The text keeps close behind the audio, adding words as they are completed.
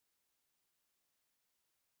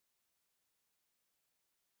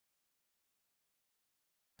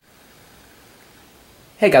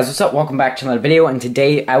Hey guys, what's up? Welcome back to another video, and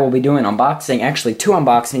today I will be doing unboxing, actually two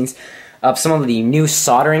unboxings, of some of the new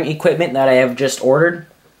soldering equipment that I have just ordered.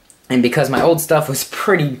 And because my old stuff was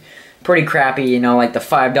pretty crappy, you know, like the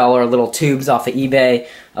 $5 little tubes off of eBay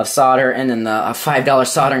of solder, and then the $5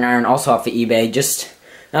 soldering iron also off of eBay. Just,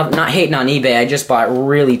 not hating on eBay, I just bought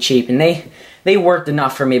really cheap, and they worked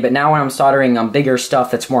enough for me. But now when I'm soldering bigger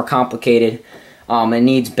stuff that's more complicated, it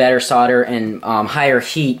needs better solder and higher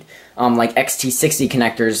heat, like XT60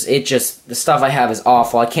 connectors, the stuff I have is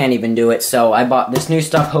awful. I can't even do it. So I bought this new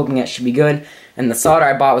stuff hoping it should be good. And the solder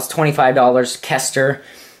I bought was $25, Kester.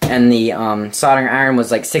 And the soldering iron was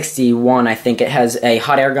like $61, I think. It has a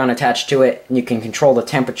hot air gun attached to it, and you can control the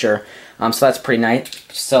temperature. So that's pretty nice.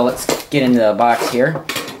 So let's get into the box here.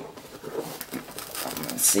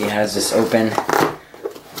 Let's see, how does this open?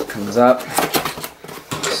 It comes up.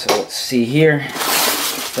 So let's see here.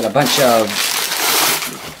 Got a bunch of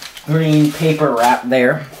green paper wrap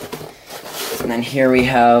there, and then here we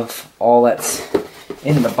have all that's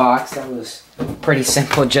in the box. That was pretty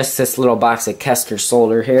simple, just this little box of Kester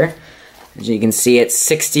solder here. As you can see, it's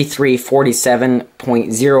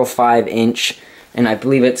 6347.05 inch, and I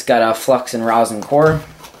believe it's got a flux and rosin core.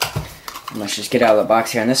 Let's just get out of the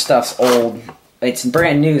box here, and this stuff's old. It's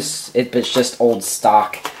brand new, it's just old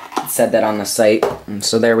stock. It said that on the site. And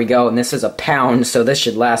so there we go, and this is a pound, so this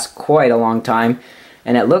should last quite a long time.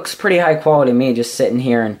 And it looks pretty high quality to me, just sitting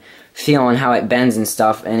here and feeling how it bends and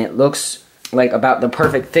stuff. And it looks like about the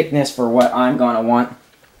perfect thickness for what I'm going to want.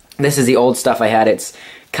 This is the old stuff I had. It's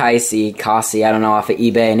Kasi, I don't know, off of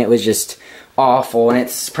eBay. And it was just awful. And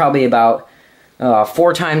it's probably about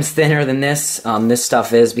 4 times thinner than this. This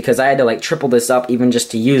stuff is, because I had to like triple this up even just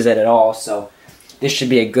to use it at all. So this should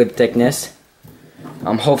be a good thickness.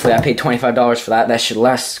 Hopefully I paid $25 for that. That should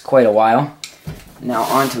last quite a while. Now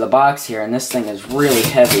onto the box here, and this thing is really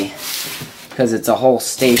heavy because it's a whole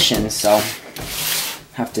station, so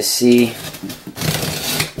have to see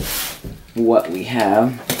what we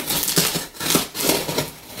have.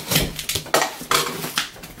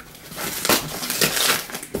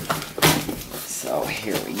 So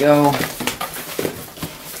here we go.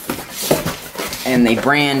 And the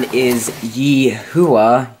brand is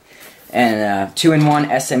YiHua, and 2-in-1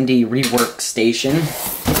 SMD rework station.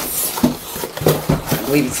 I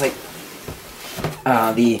believe it's like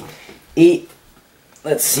the 8,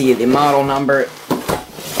 let's see, the model number,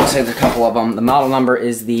 looks like there's a couple of them. The model number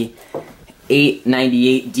is the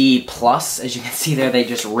 898D plus. As you can see there, they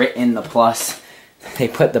just writ in the plus. They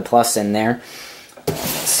put the plus in there.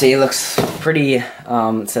 See, it looks pretty,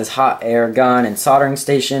 it says hot air gun and soldering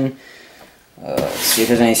station. Let's see if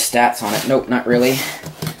there's any stats on it. Nope, not really.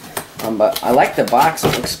 But I like the box,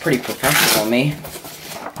 it looks pretty professional to me.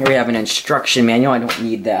 Here we have an instruction manual, I don't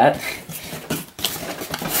need that.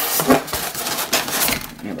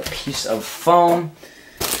 We have a piece of foam.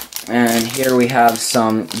 And here we have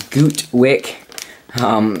some Goot wick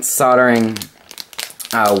soldering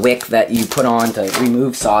wick that you put on to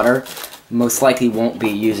remove solder. Most likely won't be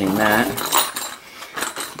using that.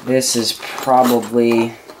 This is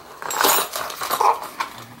probably,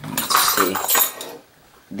 let's see.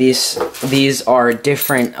 These are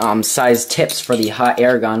different size tips for the hot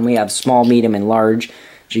air gun. We have small, medium, and large,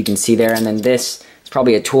 as you can see there. And then this is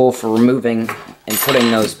probably a tool for removing and putting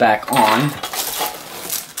those back on.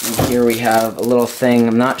 And here we have a little thing.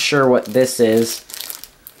 I'm not sure what this is.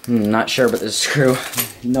 Not sure, but there's a screw.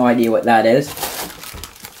 No idea what that is.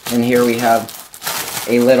 And here we have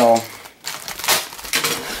a little,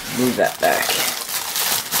 move that back.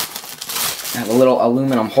 I have a little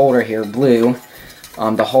aluminum holder here, blue.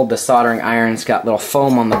 To hold the soldering iron. It's got little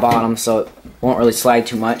foam on the bottom, so it won't really slide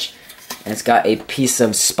too much. And it's got a piece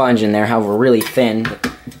of sponge in there, however really thin.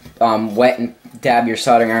 Wet and dab your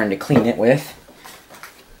soldering iron to clean it with.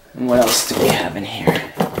 And what else do we have in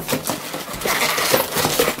here?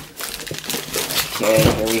 Okay,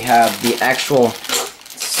 here we have the actual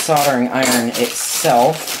soldering iron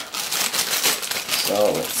itself.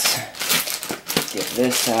 So let's get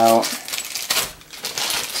this out.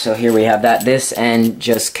 So here we have that. This end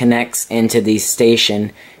just connects into the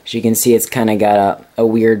station. As you can see, it's kind of got a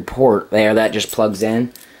weird port there that just plugs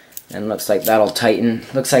in. And looks like that'll tighten.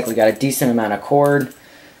 Looks like we got a decent amount of cord.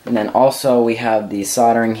 And then also we have the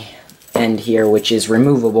soldering end here, which is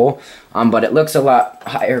removable. But it looks a lot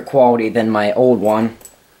higher quality than my old one.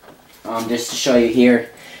 Just to show you here.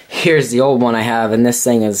 Here's the old one I have, and this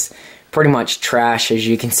thing is pretty much trash. As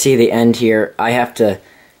you can see, the end here, I have to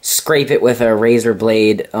scrape it with a razor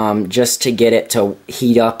blade just to get it to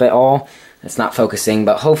heat up at all. It's not focusing,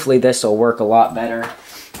 but hopefully this will work a lot better.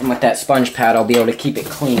 And with that sponge pad, I'll be able to keep it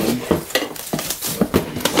clean.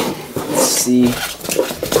 Let's see.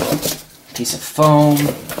 piece of foam.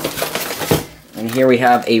 And here we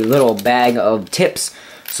have a little bag of tips.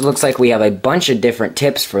 So it looks like we have a bunch of different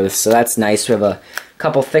tips for this, so that's nice. We have a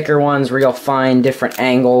couple thicker ones, real fine, different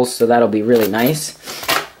angles, so that'll be really nice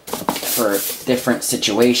for different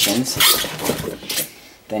situations.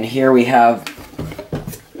 Then here we have,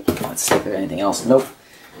 let's see if there's anything else. Nope,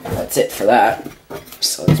 that's it for that.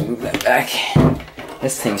 So let's move that back.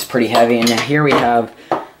 This thing's pretty heavy, and then here we have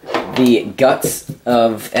the guts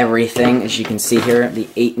of everything, as you can see here, the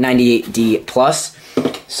 898D Plus.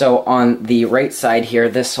 So on the right side here,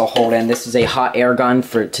 this will hold in. This is a hot air gun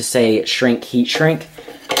to say shrink, heat shrink.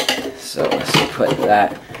 So let's put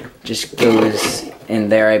that, just goes in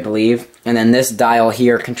there, I believe. And then this dial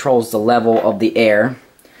here controls the level of the air.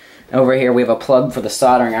 Over here we have a plug for the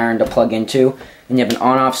soldering iron to plug into. And you have an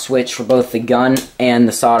on-off switch for both the gun and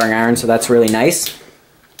the soldering iron, so that's really nice.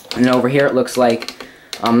 And over here it looks like,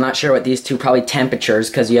 I'm not sure what these two, probably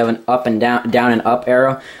temperatures, because you have an up and down and up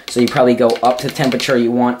arrow. So you probably go up to the temperature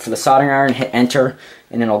you want for the soldering iron, hit enter,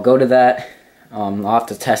 and it'll go to that. I'll have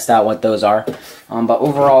to test out what those are. But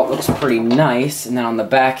overall it looks pretty nice. And then on the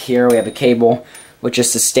back here we have a cable, which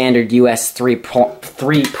is the standard US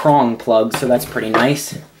three-prong plug, so that's pretty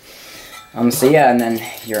nice. So yeah, and then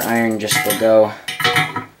your iron just will go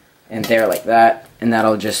in there like that, and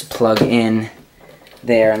that'll just plug in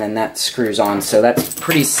there, and then that screws on. So that's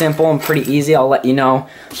pretty simple and pretty easy. I'll let you know.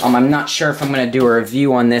 I'm not sure if I'm going to do a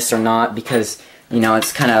review on this or not, because, you know,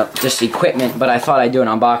 it's kind of just equipment, but I thought I'd do an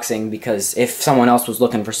unboxing, because if someone else was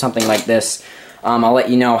looking for something like this, I'll let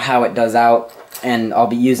you know how it does out, and I'll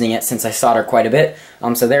be using it since I solder quite a bit.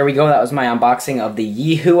 So there we go. That was my unboxing of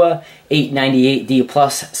the YiHua 898D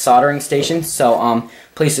Plus soldering station. So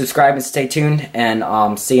please subscribe and stay tuned,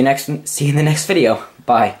 and see you in the next video.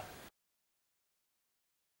 Bye.